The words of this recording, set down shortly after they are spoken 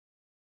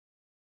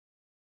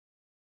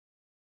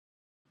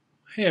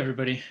Hey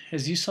everybody,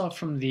 as you saw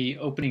from the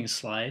opening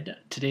slide,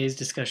 today's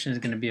discussion is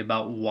going to be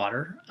about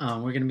water.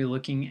 We're going to be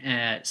looking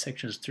at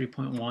sections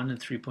 3.1 and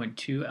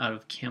 3.2 out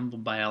of Campbell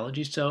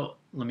Biology, so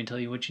let me tell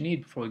you what you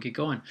need before we get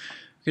going.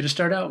 We're going to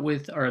start out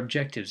with our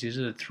objectives. These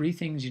are the three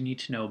things you need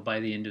to know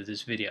by the end of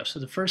this video. So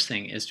the first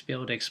thing is to be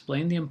able to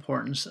explain the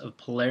importance of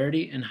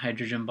polarity and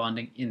hydrogen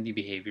bonding in the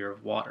behavior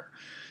of water.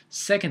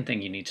 Second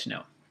thing you need to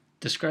know: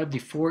 describe the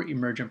four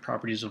emergent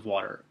properties of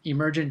water.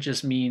 Emergent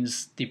just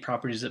means the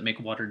properties that make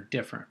water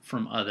different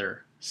from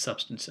other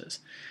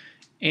substances.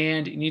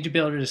 And you need to be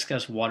able to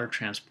discuss water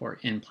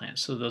transport in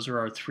plants. So those are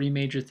our three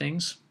major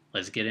things.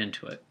 Let's get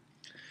into it.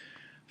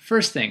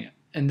 First thing,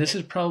 and this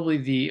is probably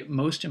the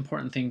most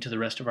important thing to the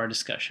rest of our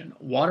discussion,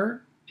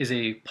 water is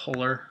a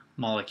polar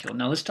molecule.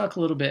 Now let's talk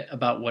a little bit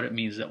about what it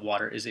means that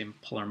water is a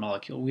polar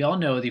molecule. We all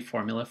know the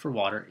formula for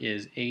water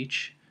is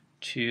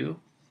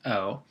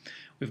H2O.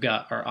 We've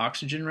got our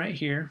oxygen right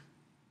here.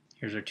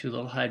 Here's our two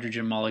little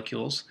hydrogen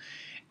molecules.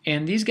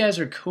 And these guys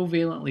are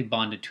covalently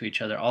bonded to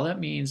each other. All that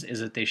means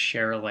is that they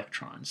share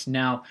electrons.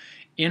 Now,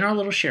 in our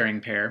little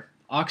sharing pair,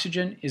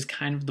 oxygen is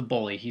kind of the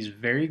bully. He's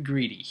very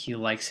greedy. He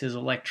likes his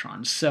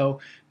electrons. So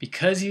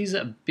because he's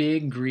a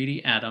big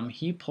greedy atom,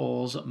 he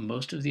pulls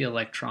most of the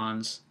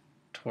electrons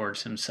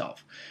towards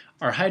himself.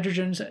 Our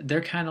hydrogens, they're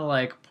kind of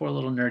like poor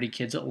little nerdy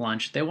kids at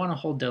lunch. They want to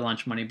hold their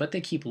lunch money, but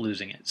they keep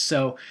losing it.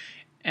 So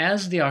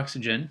as the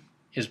oxygen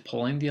is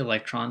pulling the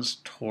electrons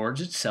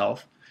towards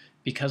itself,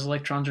 because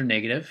electrons are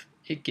negative,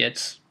 it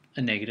gets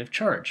a negative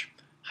charge.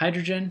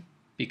 Hydrogen,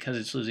 because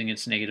it's losing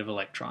its negative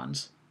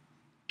electrons,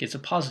 gets a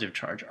positive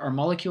charge. Our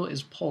molecule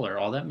is polar.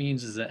 All that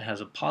means is that it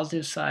has a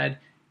positive side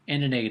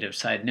and a negative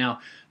side.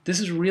 Now, this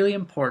is really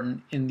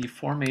important in the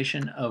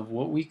formation of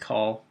what we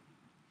call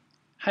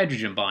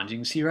hydrogen bonds. You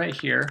can see right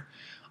here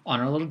on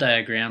our little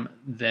diagram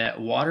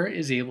that water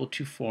is able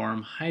to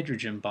form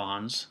hydrogen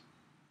bonds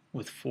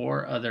with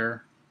four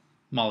other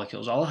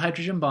molecules. All a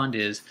hydrogen bond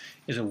is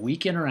a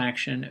weak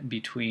interaction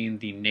between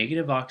the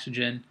negative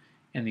oxygen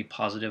and the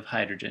positive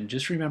hydrogen.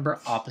 Just remember,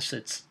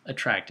 opposites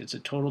attract. It's a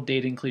total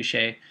dating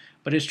cliche,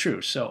 but it's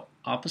true. So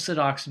opposite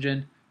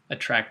oxygen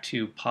attract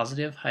to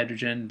positive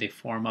hydrogen. They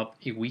form up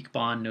a weak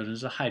bond known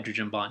as a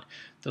hydrogen bond.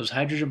 Those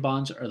hydrogen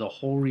bonds are the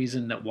whole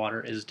reason that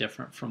water is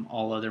different from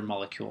all other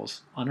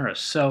molecules on Earth.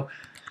 So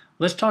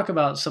let's talk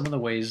about some of the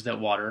ways that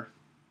water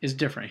is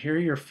different. Here are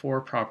your four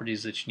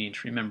properties that you need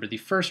to remember. The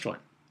first one: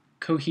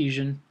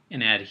 cohesion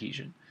and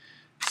adhesion.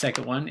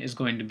 Second one is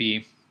going to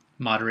be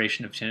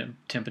moderation of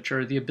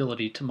temperature, the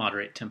ability to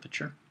moderate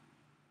temperature.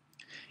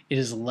 It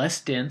is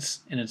less dense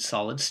in its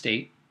solid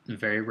state, a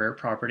very rare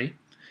property.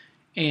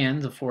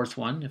 And the fourth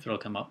one, if it'll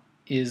come up,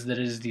 is that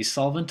it is the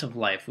solvent of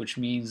life, which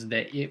means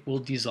that it will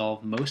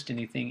dissolve most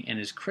anything and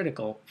is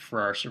critical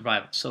for our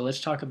survival. So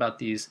let's talk about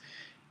these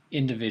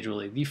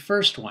individually. The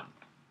first one: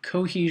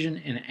 cohesion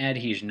and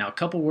adhesion. Now, a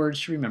couple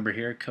words to remember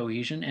here: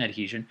 cohesion,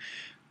 adhesion.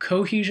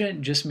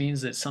 Cohesion just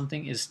means that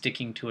something is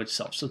sticking to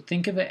itself. So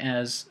think of it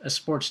as a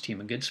sports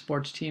team. A good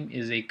sports team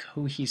is a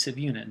cohesive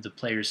unit. The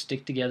players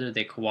stick together,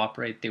 they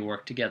cooperate, they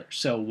work together.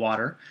 So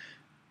water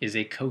is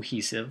a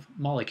cohesive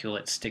molecule.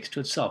 It sticks to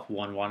itself.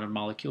 One water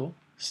molecule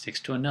sticks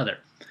to another.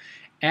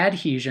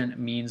 Adhesion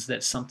means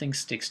that something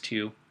sticks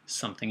to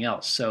something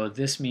else. So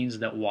this means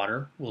that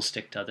water will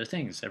stick to other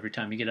things. Every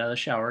time you get out of the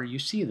shower, you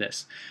see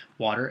this.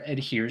 Water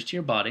adheres to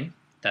your body.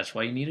 That's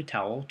why you need a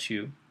towel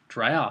to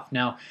dry off.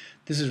 Now,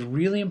 this is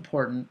really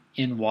important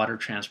in water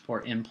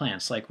transport in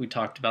plants. Like we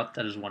talked about,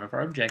 that is one of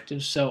our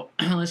objectives. So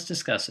let's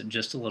discuss it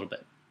just a little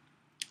bit.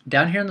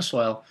 Down here in the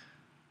soil,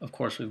 of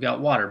course, we've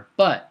got water,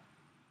 but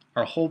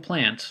our whole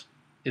plant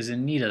is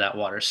in need of that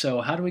water.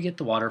 So how do we get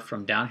the water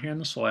from down here in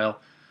the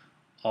soil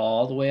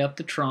all the way up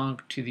the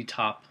trunk to the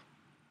top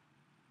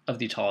of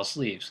the tallest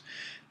leaves?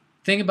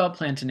 Thing about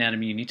plant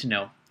anatomy you need to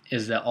know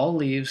is that all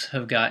leaves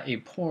have got a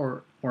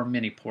pore or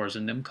many pores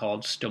in them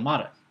called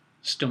stomata.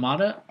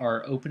 Stomata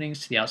are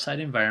openings to the outside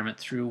environment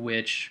through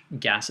which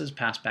gases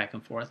pass back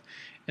and forth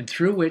and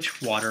through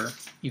which water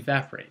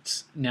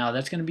evaporates. Now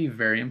that's going to be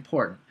very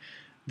important.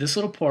 This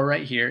little pore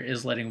right here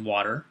is letting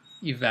water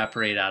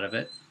evaporate out of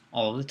it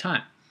all of the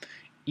time.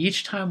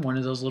 Each time one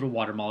of those little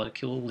water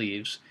molecule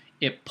leaves,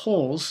 it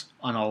pulls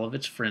on all of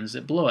its friends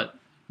that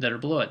are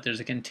below it. There's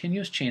a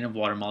continuous chain of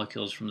water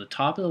molecules from the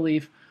top of the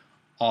leaf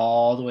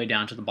all the way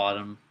down to the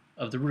bottom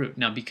of the root.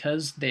 Now,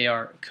 because they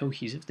are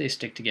cohesive, they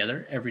stick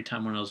together. Every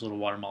time one of those little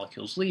water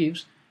molecules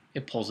leaves,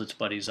 it pulls its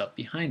buddies up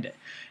behind it.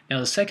 Now,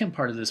 the second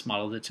part of this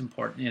model that's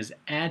important is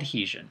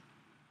adhesion.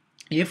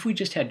 If we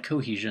just had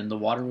cohesion, the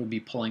water would be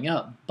pulling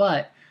up,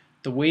 but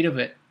the weight of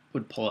it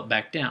would pull it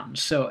back down.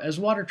 So as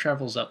water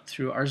travels up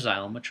through our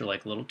xylem, which are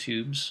like little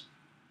tubes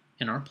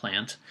in our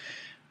plant,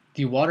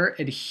 the water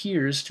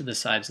adheres to the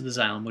sides of the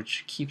xylem,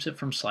 which keeps it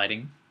from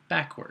sliding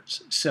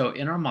backwards. So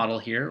in our model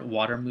here,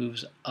 water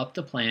moves up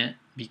the plant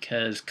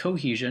because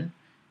cohesion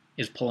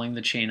is pulling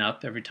the chain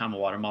up every time a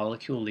water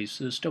molecule leaves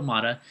the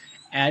stomata.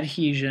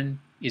 Adhesion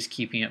is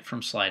keeping it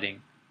from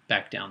sliding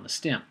back down the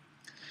stem.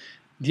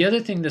 The other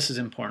thing this is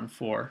important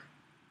for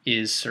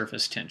is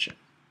surface tension,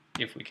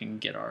 if we can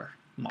get our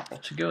model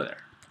to go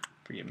there.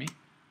 forgive me.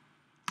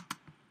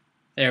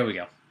 There we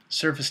go.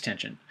 Surface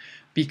tension.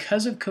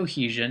 Because of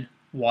cohesion,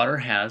 water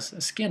has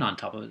a skin on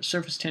top of it.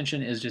 Surface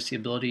tension is just the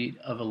ability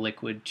of a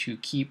liquid to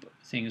keep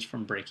things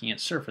from breaking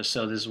its surface.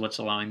 So this is what's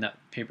allowing that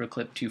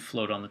paperclip to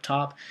float on the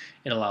top.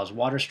 It allows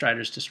water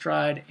striders to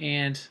stride,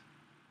 and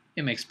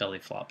it makes belly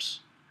flops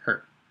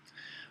hurt.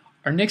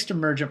 Our next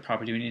emergent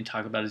property we need to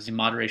talk about is the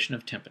moderation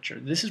of temperature.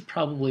 This is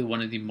probably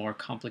one of the more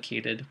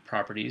complicated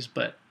properties,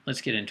 but let's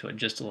get into it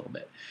just a little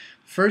bit.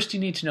 First, you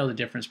need to know the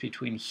difference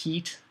between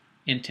heat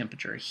and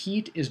temperature.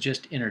 Heat is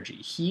just energy.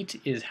 Heat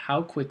is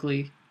how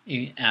quickly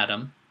an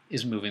atom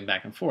is moving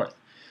back and forth.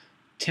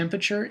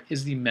 Temperature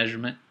is the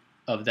measurement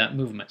of that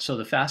movement. So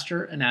the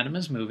faster an atom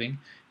is moving,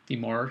 the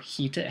more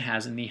heat it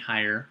has and the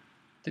higher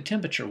the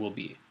temperature will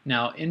be.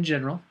 Now, in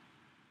general,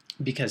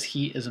 because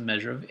heat is a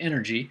measure of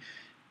energy,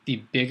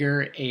 the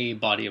bigger a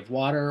body of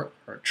water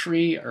or a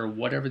tree or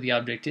whatever the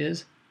object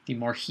is, the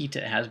more heat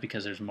it has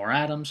because there's more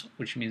atoms,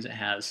 which means it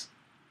has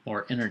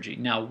more energy.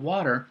 Now,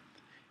 water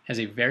has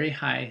a very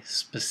high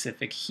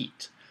specific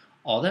heat.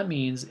 All that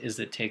means is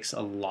it takes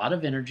a lot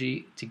of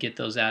energy to get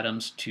those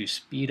atoms to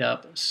speed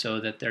up so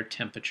that their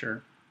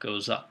temperature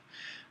goes up.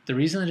 The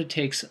reason that it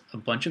takes a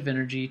bunch of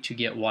energy to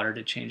get water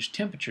to change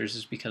temperatures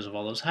is because of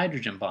all those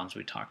hydrogen bonds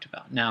we talked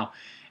about. Now,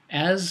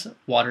 as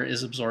water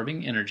is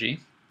absorbing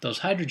energy, those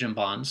hydrogen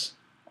bonds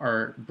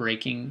are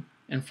breaking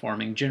and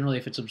forming. Generally,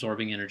 if it's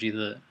absorbing energy,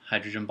 the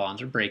hydrogen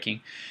bonds are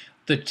breaking.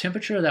 The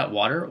temperature of that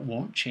water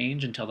won't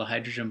change until the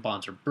hydrogen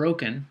bonds are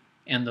broken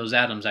and those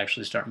atoms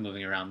actually start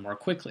moving around more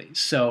quickly.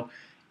 So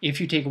if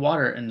you take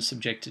water and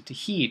subject it to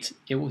heat,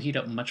 it will heat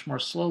up much more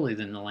slowly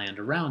than the land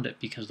around it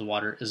because the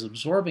water is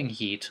absorbing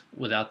heat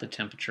without the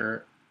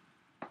temperature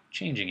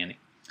changing any.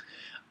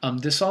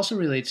 This also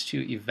relates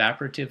to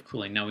evaporative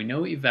cooling. Now we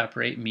know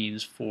evaporate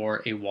means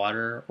for a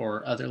water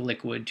or other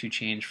liquid to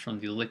change from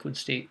the liquid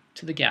state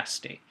to the gas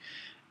state.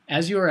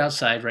 As you are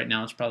outside, right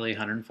now it's probably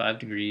 105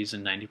 degrees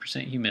and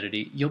 90%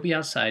 humidity, you'll be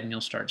outside and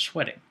you'll start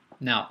sweating.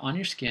 Now on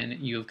your skin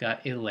you've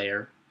got a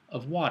layer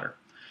of water.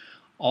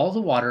 All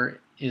the water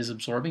is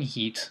absorbing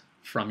heat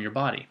from your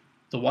body.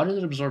 The water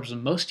that absorbs the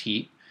most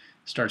heat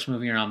starts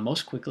moving around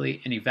most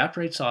quickly and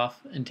evaporates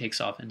off and takes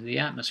off into the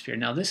atmosphere.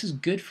 Now this is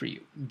good for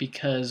you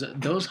because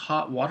those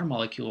hot water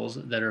molecules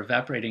that are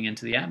evaporating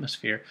into the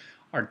atmosphere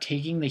are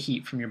taking the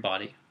heat from your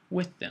body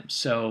with them.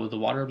 So the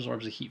water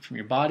absorbs the heat from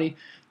your body,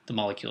 the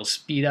molecules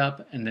speed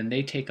up, and then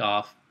they take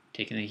off,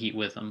 taking the heat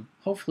with them,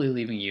 hopefully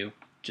leaving you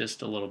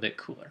just a little bit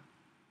cooler.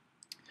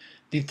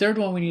 The third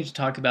one we need to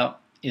talk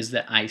about is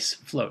that ice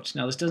floats.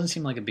 Now this doesn't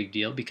seem like a big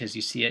deal because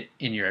you see it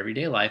in your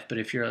everyday life, but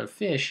if you're a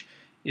fish,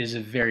 it is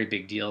a very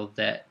big deal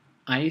that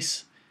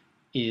ice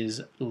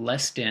is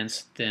less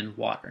dense than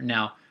water.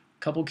 Now, a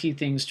couple key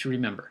things to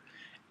remember.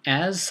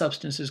 As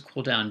substances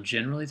cool down,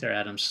 generally their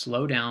atoms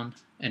slow down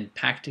and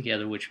pack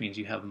together, which means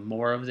you have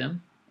more of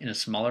them in a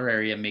smaller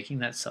area, making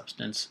that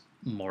substance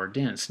more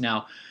dense.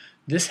 Now,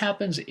 this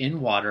happens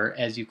in water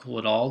as you cool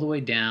it all the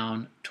way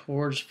down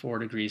towards 4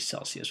 degrees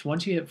Celsius.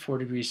 Once you hit 4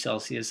 degrees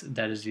Celsius,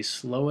 that is the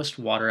slowest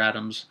water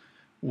atoms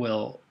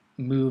will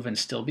move and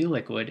still be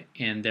liquid,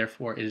 and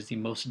therefore it is the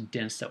most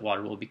dense that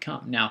water will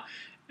become. Now,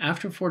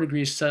 after 4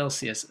 degrees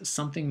Celsius,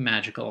 something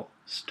magical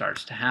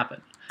starts to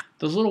happen.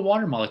 Those little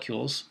water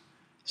molecules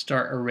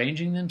start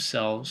arranging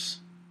themselves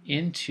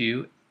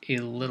into a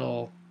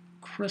little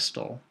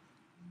crystal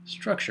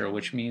structure,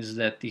 which means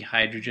that the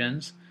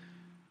hydrogens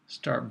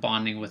start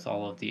bonding with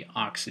all of the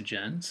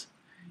oxygens,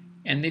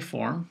 and they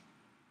form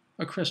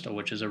a crystal,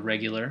 which is a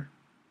regular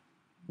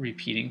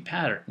repeating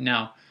pattern.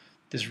 Now,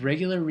 this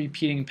regular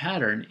repeating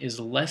pattern is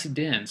less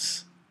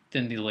dense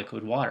than the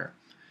liquid water.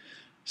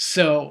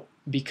 So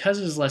because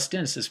it is less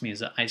dense, this means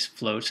that ice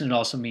floats, and it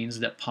also means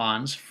that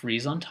ponds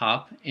freeze on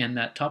top, and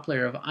that top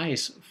layer of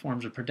ice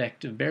forms a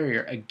protective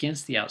barrier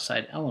against the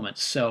outside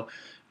elements. So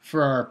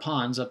for our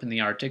ponds up in the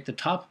Arctic, the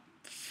top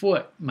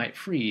foot might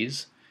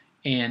freeze,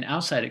 and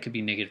outside it could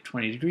be negative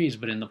 20 degrees,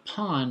 but in the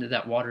pond,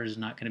 that water is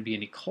not going to be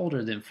any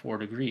colder than 4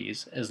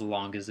 degrees as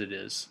long as it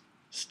is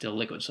still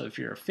liquid. So if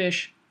you're a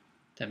fish,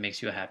 that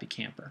makes you a happy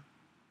camper.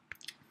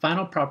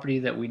 Final property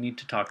that we need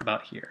to talk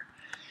about here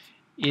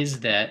is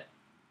that,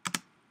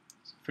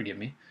 forgive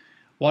me,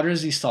 water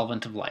is the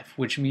solvent of life,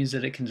 which means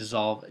that it can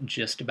dissolve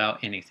just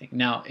about anything.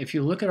 Now, if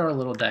you look at our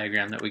little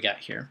diagram that we got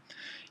here,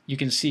 you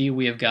can see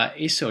we have got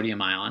a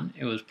sodium ion.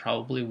 It was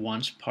probably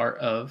once part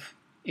of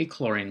a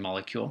chlorine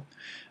molecule.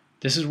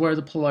 This is where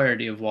the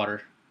polarity of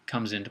water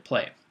comes into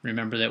play.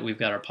 Remember that we've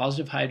got our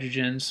positive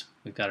hydrogens,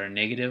 we've got our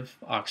negative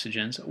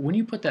oxygens. When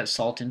you put that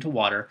salt into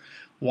water,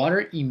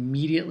 water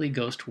immediately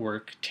goes to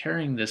work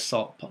tearing this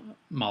salt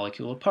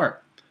molecule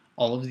apart.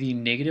 All of the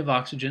negative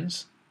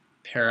oxygens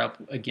pair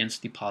up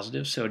against the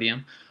positive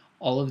sodium.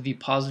 All of the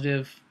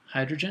positive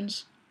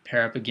hydrogens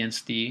pair up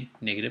against the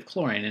negative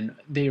chlorine. And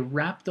they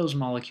wrap those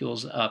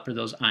molecules up, or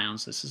those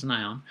ions, this is an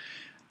ion,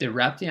 they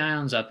wrap the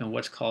ions up in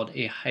what's called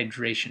a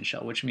hydration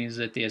shell, which means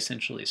that they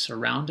essentially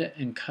surround it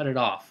and cut it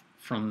off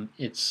from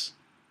its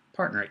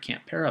partner. It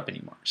can't pair up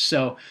anymore.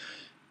 So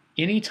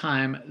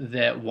Anytime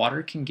that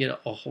water can get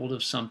a hold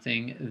of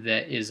something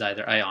that is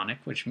either ionic,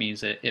 which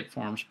means that it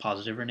forms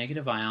positive or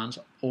negative ions,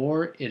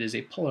 or it is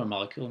a polar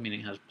molecule,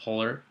 meaning it has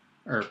polar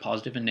or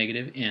positive and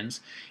negative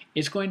ends,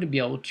 it's going to be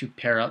able to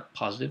pair up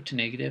positive to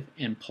negative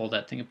and pull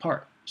that thing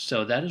apart.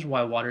 So that is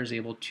why water is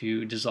able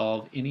to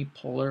dissolve any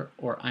polar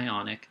or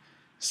ionic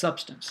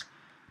substance.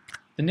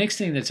 The next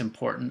thing that's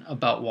important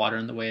about water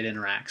and the way it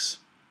interacts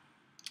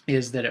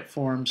is that it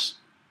forms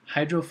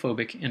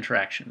hydrophobic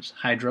interactions.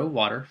 Hydro,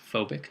 water,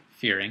 phobic,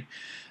 fearing.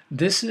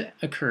 This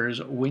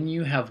occurs when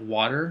you have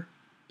water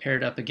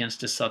paired up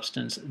against a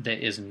substance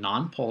that is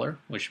nonpolar,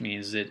 which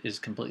means it is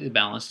completely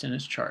balanced in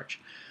its charge.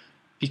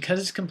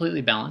 Because it's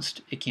completely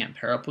balanced, it can't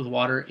pair up with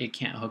water, it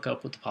can't hook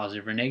up with the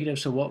positive or negative,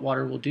 so what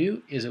water will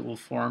do is it will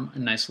form a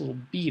nice little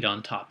bead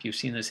on top. You've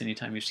seen this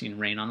anytime you've seen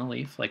rain on a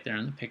leaf, like there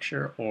in the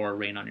picture, or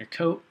rain on your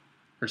coat,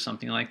 or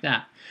something like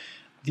that.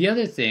 The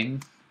other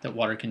thing that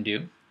water can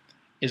do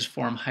is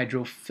form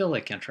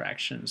hydrophilic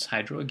interactions.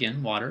 Hydro,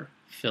 again, water,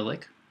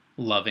 philic,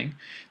 loving.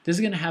 This is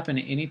going to happen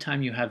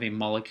anytime you have a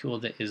molecule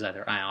that is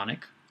either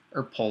ionic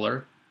or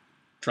polar,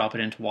 drop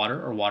it into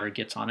water, or water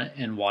gets on it,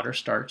 and water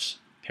starts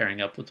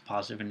pairing up with the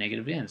positive and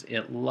negative ends.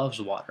 It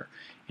loves water.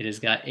 It has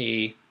got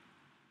a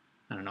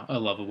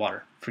love of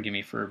water. Forgive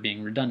me for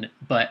being redundant.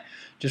 But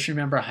just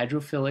remember,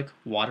 hydrophilic,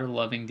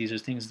 water-loving, these are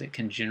things that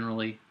can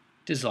generally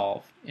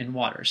dissolve in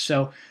water.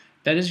 So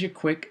that is your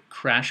quick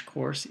crash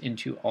course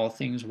into all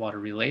things water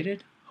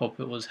related. Hope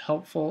it was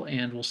helpful,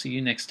 and we'll see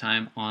you next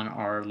time on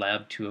our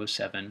Lab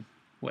 207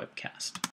 webcast.